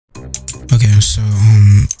So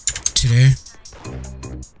today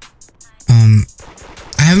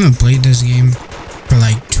I haven't played this game for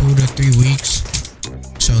like 2 to 3 weeks.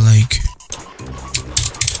 So like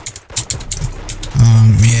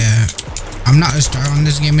yeah, I'm not a star on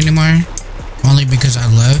this game anymore, only because I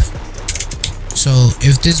left. So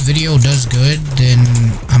if this video does good, then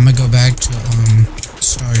I'm gonna go back to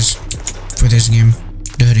stars for this game,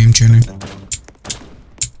 the Hood aim training.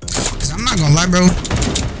 Cause I'm not gonna lie, bro,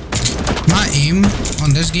 my aim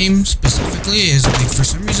on this game specifically is like, for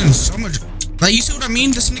some reason, so much, like, you see what I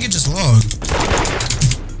mean? This nigga just logged.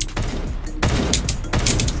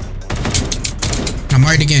 I'm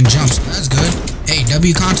already getting jumps, so that's good. Hey,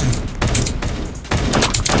 W content.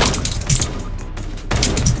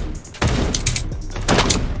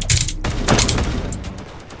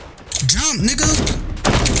 Jump, nigga.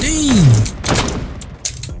 Dang.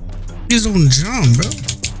 He's on jump, bro.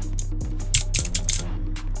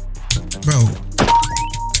 Bro.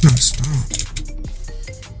 No, stop.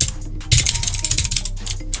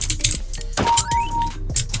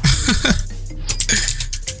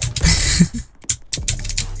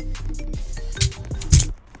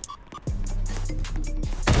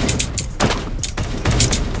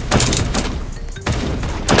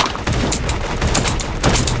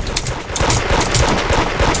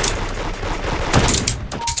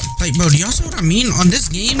 Like, bro, do y'all see what I mean? On this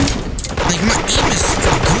game, like, my aim is so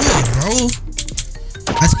good, bro.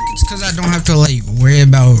 I think it's because I don't have to, like, worry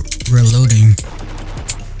about reloading.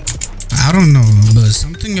 I don't know, but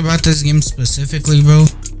something about this game specifically, bro.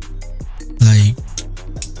 Like,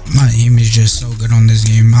 my aim is just so good on this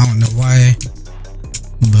game. I don't know why,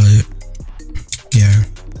 but yeah.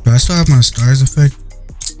 But I still have my stars effect.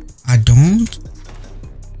 I don't?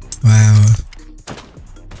 Wow.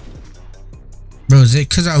 Bro, is it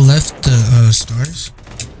because I left the stars?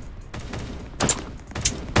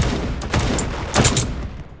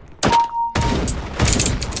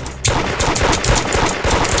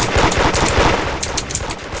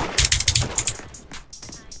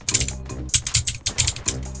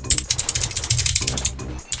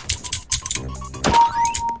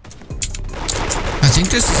 I think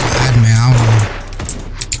this is an ad, man. I don't know.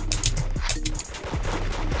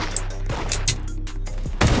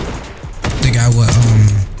 The guy with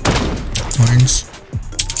horns.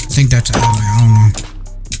 I think that's an ad, man. I don't know.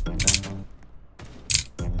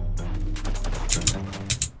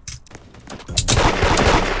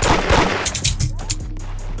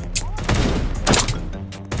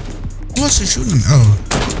 Who else is shooting me? Oh,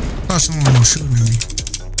 I thought someone was shooting at me.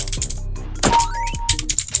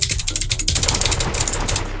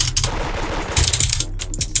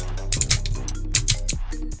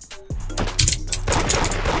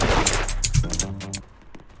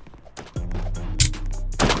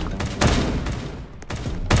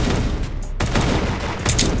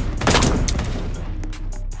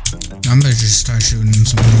 I'm gonna just start shooting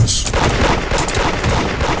someone else.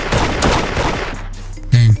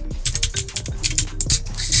 Dang.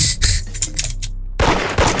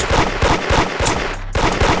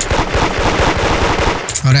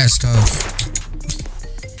 Oh, that's tough.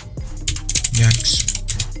 Yikes.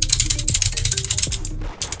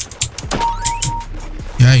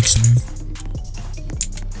 Yikes, man.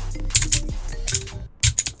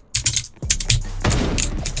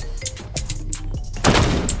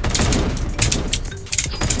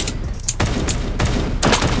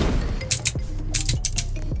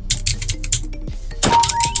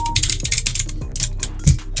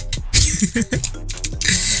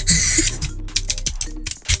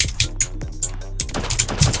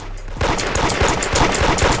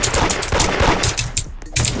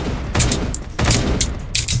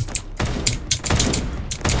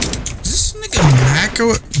 This nigga macro,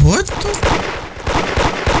 what the?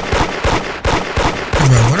 Hey,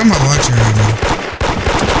 bro, what am I watching right now?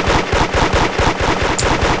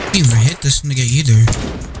 I didn't even hit this nigga either.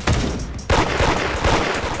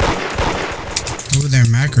 Over there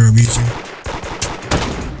macro abusing.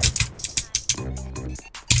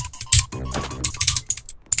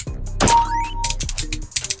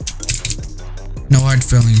 No hard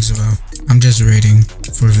feelings about. I'm just rating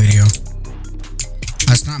for video.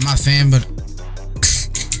 That's not my fan, but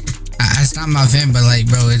it's not my fan, but like,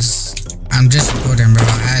 bro, it's, I'm just recording, bro.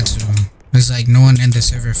 I had to. It's like no one in the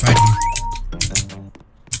server fighting.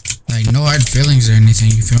 Like, no hard feelings or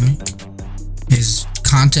anything. You feel me? It's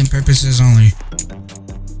content purposes only.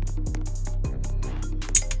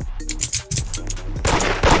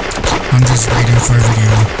 I'm just waiting for a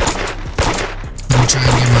video. I'm trying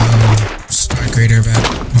to get my star grader back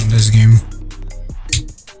on this game.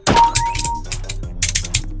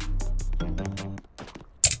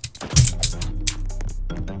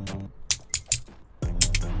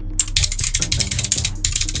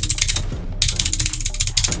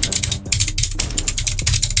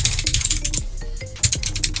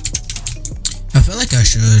 like I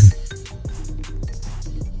should,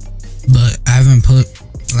 but I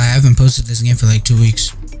haven't posted this game for like 2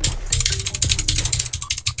 weeks.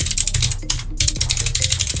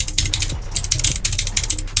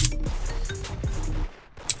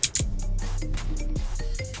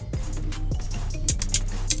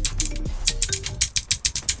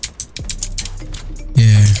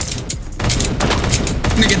 Yeah.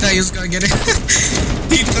 Nigga thought he was gonna get it.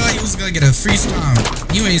 He thought he was gonna get a free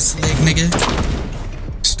stomp. You ain't slick, nigga.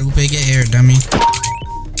 Stupid, get air, dummy.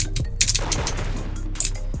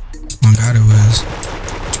 Oh god, it was.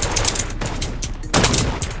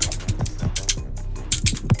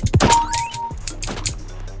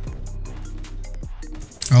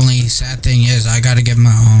 Only sad thing is I gotta get my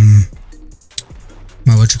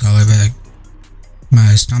my whatchamacallit back.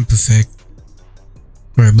 My stomp effect.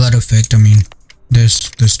 Or blood effect, I mean. The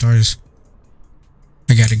stars.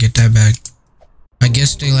 I gotta get that back. I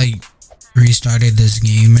guess they like restarted this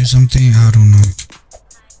game or something. I don't know.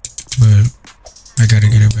 But I gotta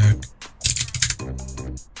get it back.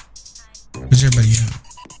 Where's everybody at?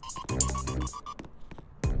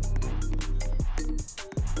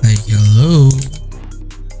 Like, hello?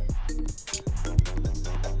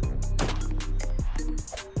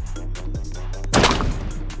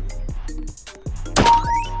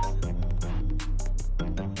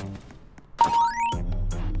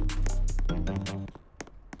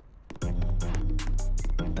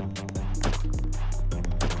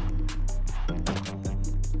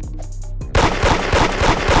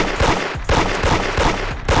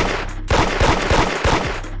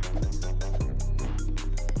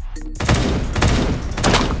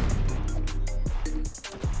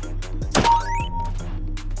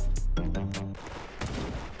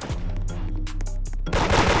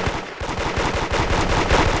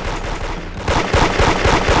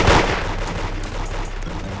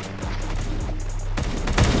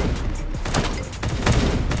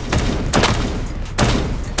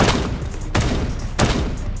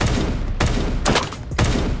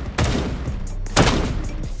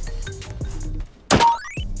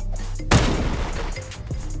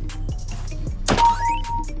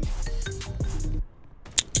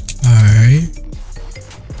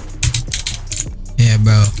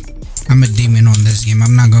 Bro, I'm a demon on this game,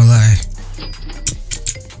 I'm not gonna lie.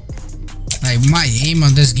 Like, my aim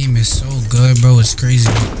on this game is so good, bro, it's crazy.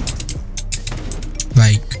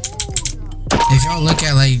 Like, if y'all look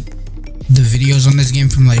at like the videos on this game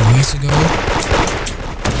from like weeks ago,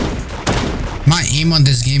 my aim on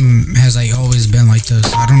this game has like always been like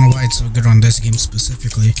this. I don't know why it's so good on this game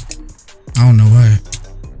specifically. I don't know why,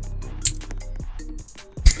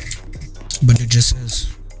 but it just is.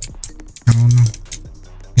 I don't know.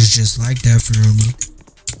 It's just like that for real, bro.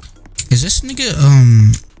 Is this nigga,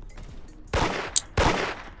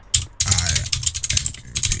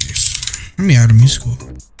 let me out of musical.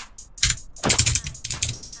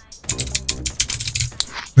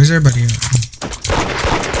 Where's everybody at?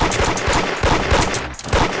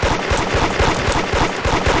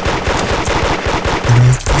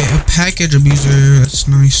 A package abuser, that's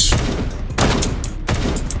nice.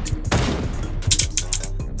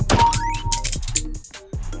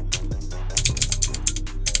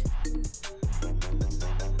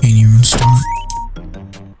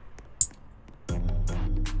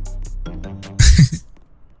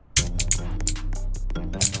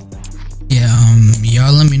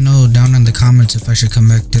 Y'all let me know down in the comments if I should come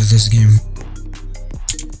back to this game.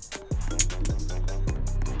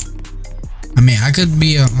 I mean, I could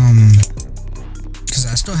be a cause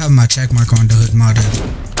I still have my check mark on the hood modded,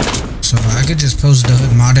 so I could just post the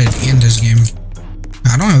hood modded in this game.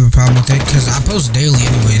 I don't have a problem with it cause I post daily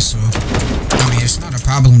anyway, so I mean it's not a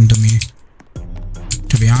problem to me,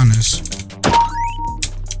 to be honest.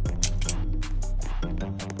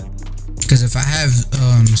 Because if I have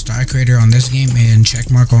star creator on this game and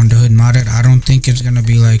checkmark on the hood modded, I don't think it's gonna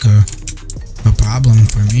be like a problem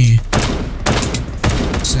for me,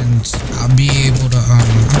 since I'll be able to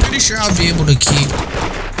I'm pretty sure I'll be able to keep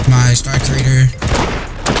my star creator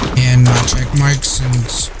and my checkmark,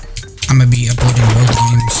 since I'm gonna be uploading both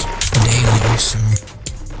games daily. So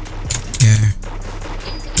yeah,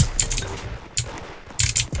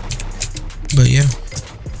 but yeah.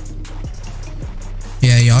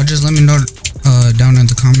 Yeah, y'all just let me know down in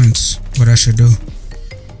the comments what I should do.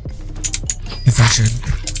 If I should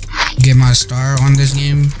get my star on this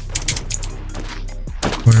game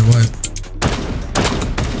or what?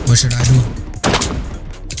 What should I do?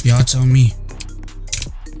 Y'all tell me.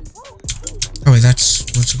 Oh wait, that's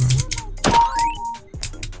what's it called?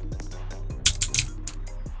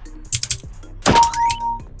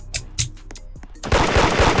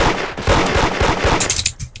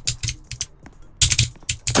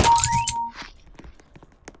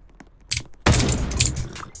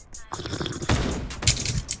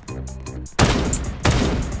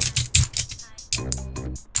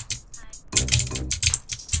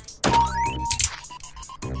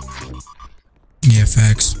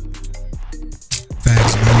 facts.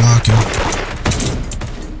 Facts, I'm walking.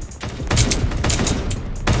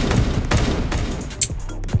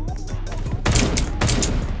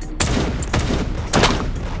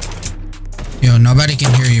 Yo, nobody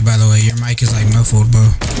can hear you, by the way. Your mic is like muffled, bro.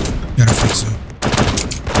 You gotta fix it.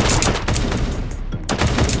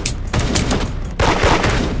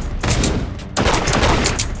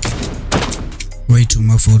 Way too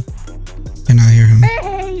muffled. Cannot hear him.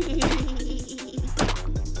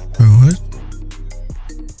 Bro, what?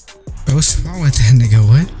 Bro, what's wrong with that nigga?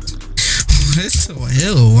 What? What's so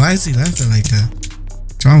ill? Why is he laughing like that?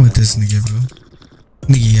 What's wrong with this nigga, bro?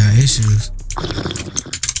 Nigga got issues.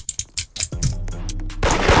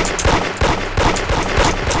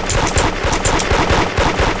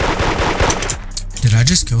 Did I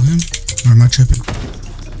just kill him? Or am I tripping?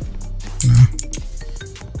 No.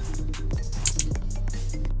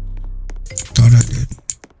 Thought I did.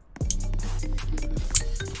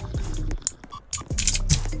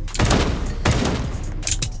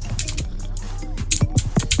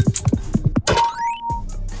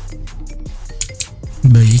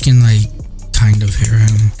 But you can like kind of hear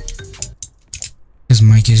him. His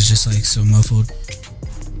mic is just like so muffled.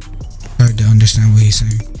 Hard to understand what he's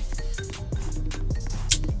saying.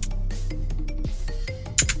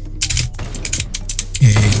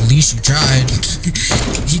 Hey, at least you tried.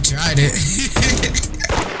 He tried it.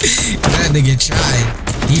 That nigga tried.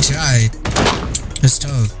 He tried. That's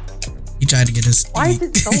tough. He tried to get us. Why is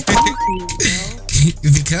it so funky, bro?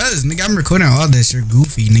 Because, nigga, I'm recording all this. You're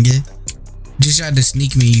goofy, nigga. You just tried to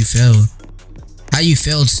sneak me, you failed. How you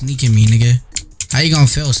failed sneaking me, nigga? How you gonna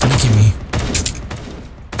fail sneaking me?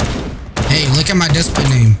 Hey, look at my display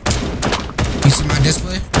name. You see my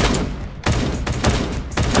display?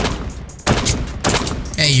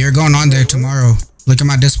 Hey, you're going on there tomorrow. Look at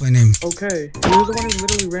my display name. Okay. You're the one who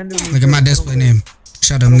literally randomly. Look at my display name.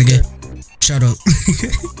 Shut up, nigga. Shut up.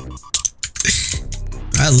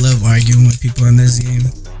 I love arguing with people in this game.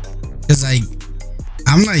 Cause like,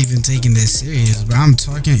 I'm not even taking this serious, but I'm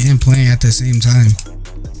talking and playing at the same time.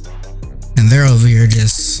 And they're over here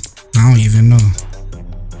just, I don't even know.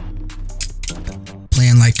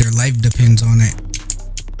 Playing like their life depends on it.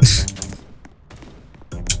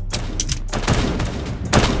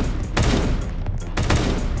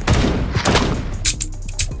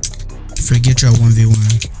 Forget your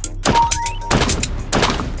 1v1.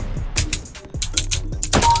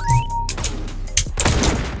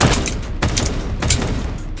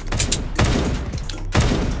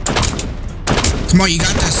 Come on, you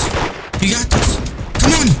got this. You got this.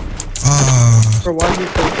 Come on. For why you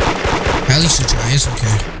think? At least you try. It's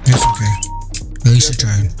okay. It's okay. At least you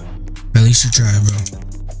tried. At least you tried, bro.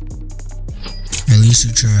 At least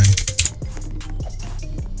you tried.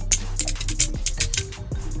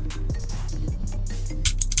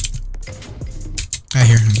 I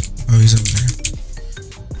hear him. Oh, he's over there.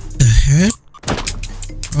 The heck?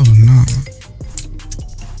 Oh no.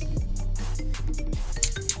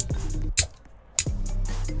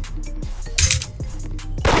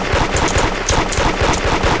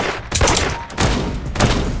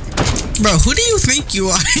 Bro, who do you think you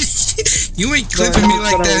are? You ain't clipping me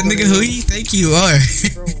like that, nigga. Who do you think you are?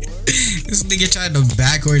 This nigga tried to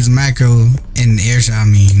backwards macro and airshot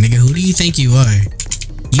me. Nigga, who do you think you are?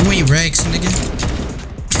 You ain't Rex, nigga.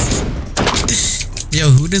 Yo,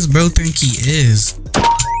 who does bro think he is?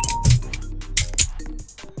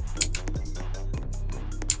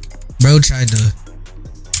 Bro tried to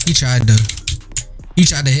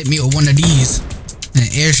hit me with one of these and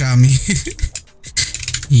airshot me.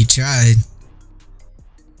 He tried.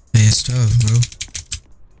 Man, it's tough, bro.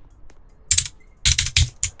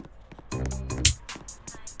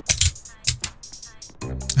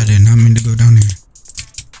 I did not mean to go down here.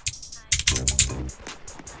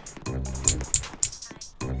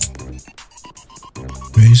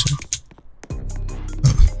 Where is it?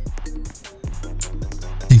 Oh.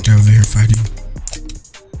 I think they're over here fighting.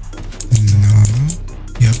 No.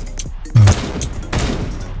 Yep. Oh.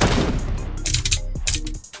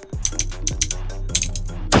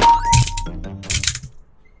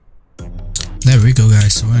 That Rico guy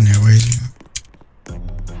is still in there. Where is he?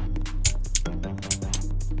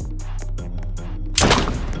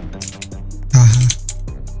 Haha.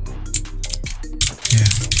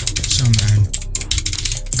 Yeah. So mad.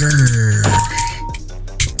 Grrr.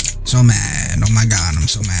 So mad. Oh my god, I'm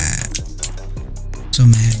so mad. So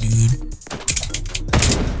mad, dude.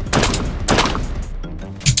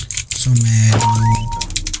 So mad,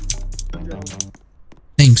 dude.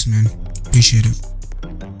 Thanks, man. Appreciate it.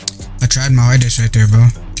 I tried my hardest right there, bro.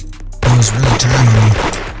 He was really trying on me.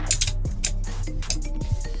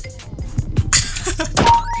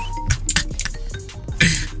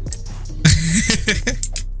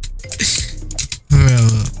 Bro,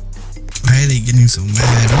 why are they getting so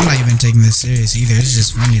mad? I'm not even taking this serious either. It's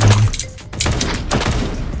just funny to me.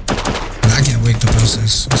 But I can't wait to post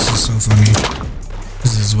this. This is so funny.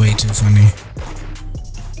 This is way too funny.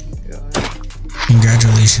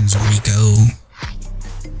 Congratulations, Rico.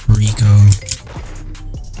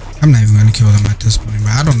 I'm not even gonna kill them at this point,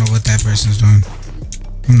 but I don't know what that person's doing.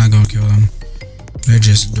 I'm not gonna kill them. They're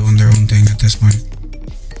just doing their own thing at this point.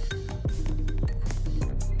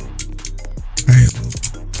 Alright, well,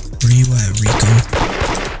 where you at, Rico?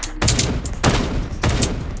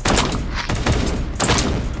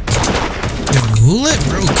 Yo, who let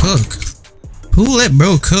bro cook? Who let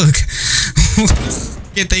bro cook? Who does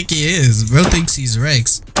nigga think he is? Bro thinks he's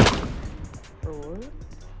Rex.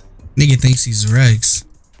 Nigga thinks he's Rex.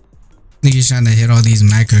 Nigga's trying to hit all these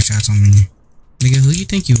macro shots on me. Nigga, who you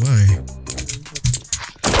think you are?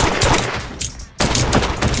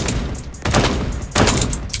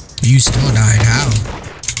 You still died. How?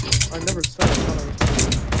 I never said I thought I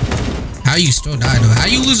was. How you still died though? How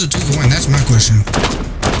you lose a 2v1? That's my question.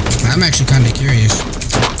 I'm actually kind of curious.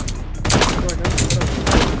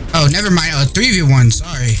 Oh, never mind. 3v1.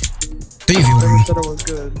 Sorry. 3v1.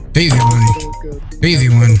 3v1.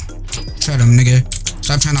 3v1. Shut up, nigga.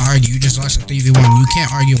 Stop trying to argue. You just lost a 3v1. You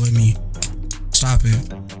can't argue with me. Stop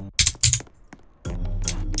it.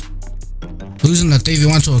 Losing a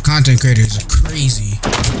 3v1 to a content creator is crazy.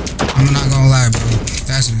 I'm not gonna lie, bro.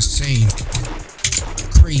 That's insane.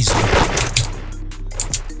 Crazy.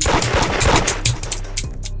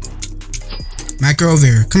 Macro over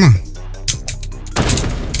here. Come on.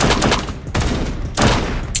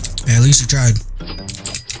 Hey, at least you tried.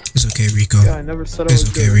 It's okay, Rico. Yeah, I never said I was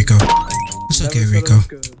okay, good. Rico. It's okay, Rico.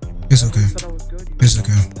 It's okay. It's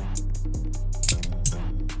okay.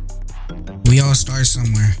 We all start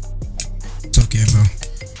somewhere. It's okay, bro.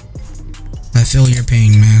 I feel your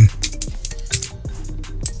pain, man.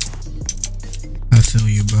 I feel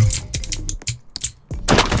you, bro.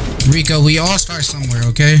 Rico, we all start somewhere,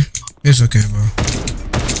 okay? It's okay, bro.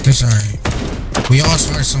 It's alright. We all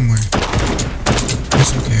start somewhere.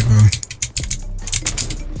 It's okay, bro.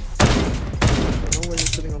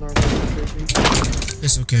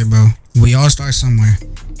 It's okay, bro. We all start somewhere.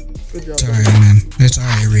 Good job. It's alright, man. It's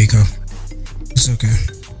alright, Rico. It's okay.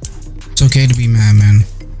 It's okay to be mad, man.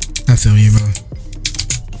 I feel you, bro.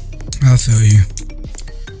 I feel you.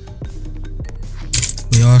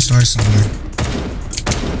 We all start somewhere.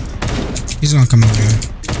 He's gonna come over here.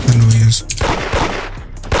 I know he is.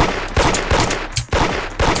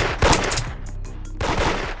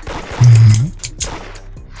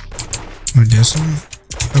 I guess so.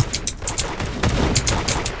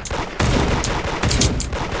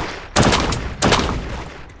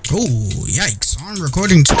 Oh, yikes. On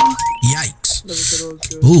recording too? Yikes.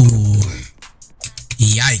 Ooh.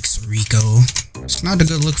 Yikes, Rico. It's not a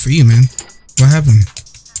good look for you, man. What happened?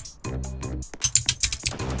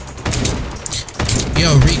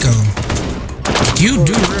 Yo, Rico. You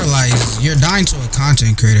do realize you're dying to a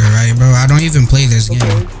content creator, right, bro? I don't even play this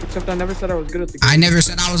game. Except I never said I was good at the game. I never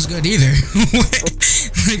said I was good either.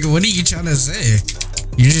 Like, what are you trying to say?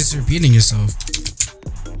 You're just repeating yourself.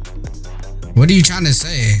 What are you trying to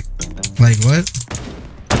say? Like, what?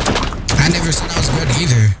 I never said I was good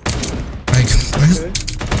either. Like, what?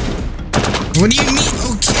 What do you mean,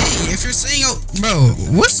 okay? If you're saying, oh, bro,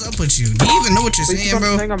 what's up with you? Do you even know what you're saying,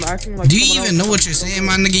 bro? Do you even know what you're saying,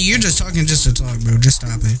 my nigga? You're just talking just to talk, bro. Just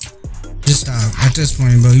stop it. Just stop. At this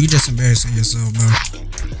point, bro, you just embarrassing yourself, bro.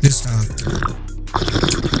 Just stop.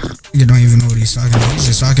 You don't even know what he's talking about. He's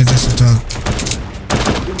just talking just to talk.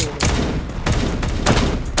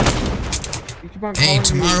 Hey,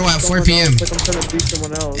 tomorrow at 4 p.m.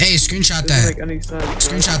 Hey, screenshot that.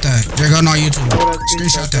 Screenshot that. They're going on YouTube.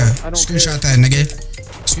 Screenshot that. Screenshot that, nigga.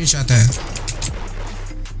 Screenshot that.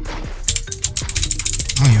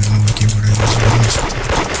 I don't even know what keyboard I use.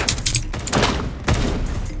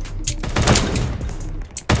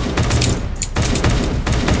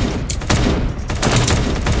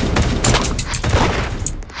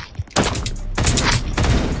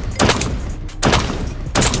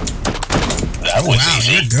 Oh wow,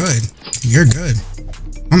 you're good. You're good.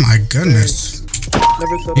 Oh my goodness.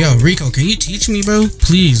 Yo, Rico, can you teach me, bro?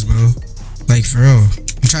 Please, bro. Like, for real.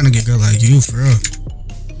 I'm trying to get good like you, for real.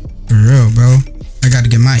 For real, bro. I gotta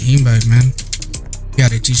get my aim back, man. You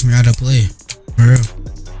gotta teach me how to play. For real.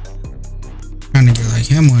 Trying to get like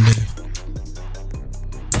him one day.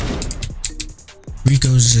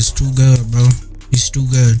 Rico's just too good, bro. He's too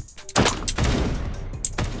good.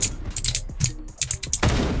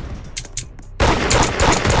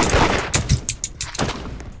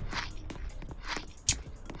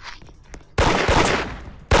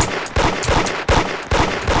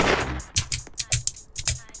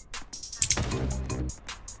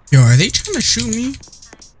 trying to shoot me?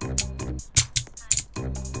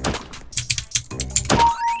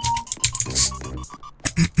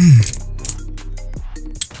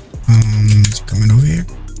 It's coming over here.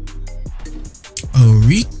 Oh,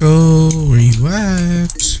 Rico, where you at?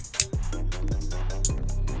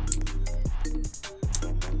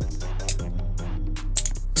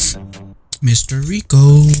 Mr.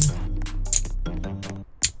 Rico.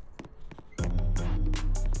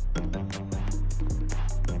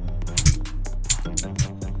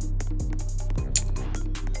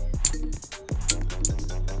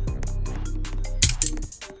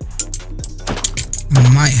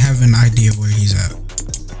 I might have an idea where he's at.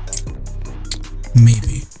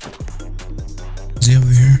 Maybe. Is he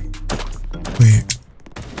over here? Wait.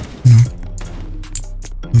 No.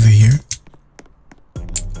 Over here?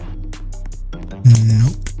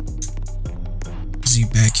 Nope. Is he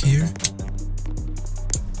back here?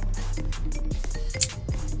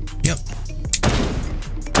 Yep.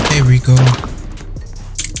 Hey Rico.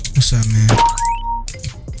 What's up, man?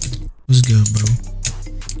 What's good, bro?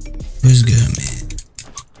 What's good, man?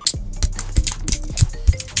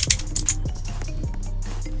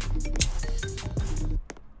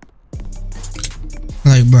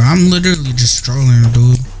 Like, bro, I'm literally just strolling,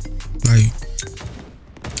 dude. Like,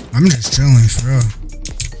 I'm just chilling, for real.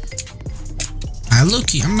 I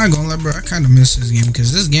low-key, I'm not gonna lie, bro, I kind of miss this game,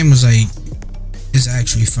 because this game was, like, it's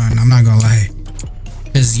actually fun, I'm not gonna lie.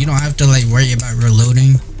 Because you don't have to, like, worry about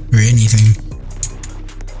reloading or anything.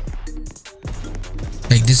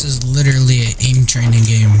 Like, this is literally an aim training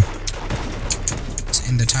game. It's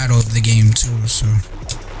in the title of the game, too, so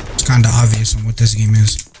it's kind of obvious on what this game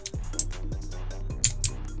is.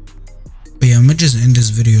 But yeah, I'm gonna just end this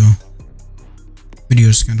video. Video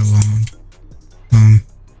is kind of long.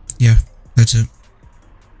 Yeah, that's it.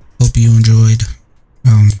 Hope you enjoyed.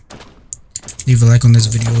 Leave a like on this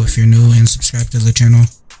video if you're new and subscribe to the channel.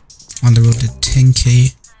 On the road to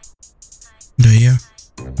 10K. But yeah,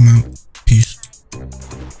 I'm out.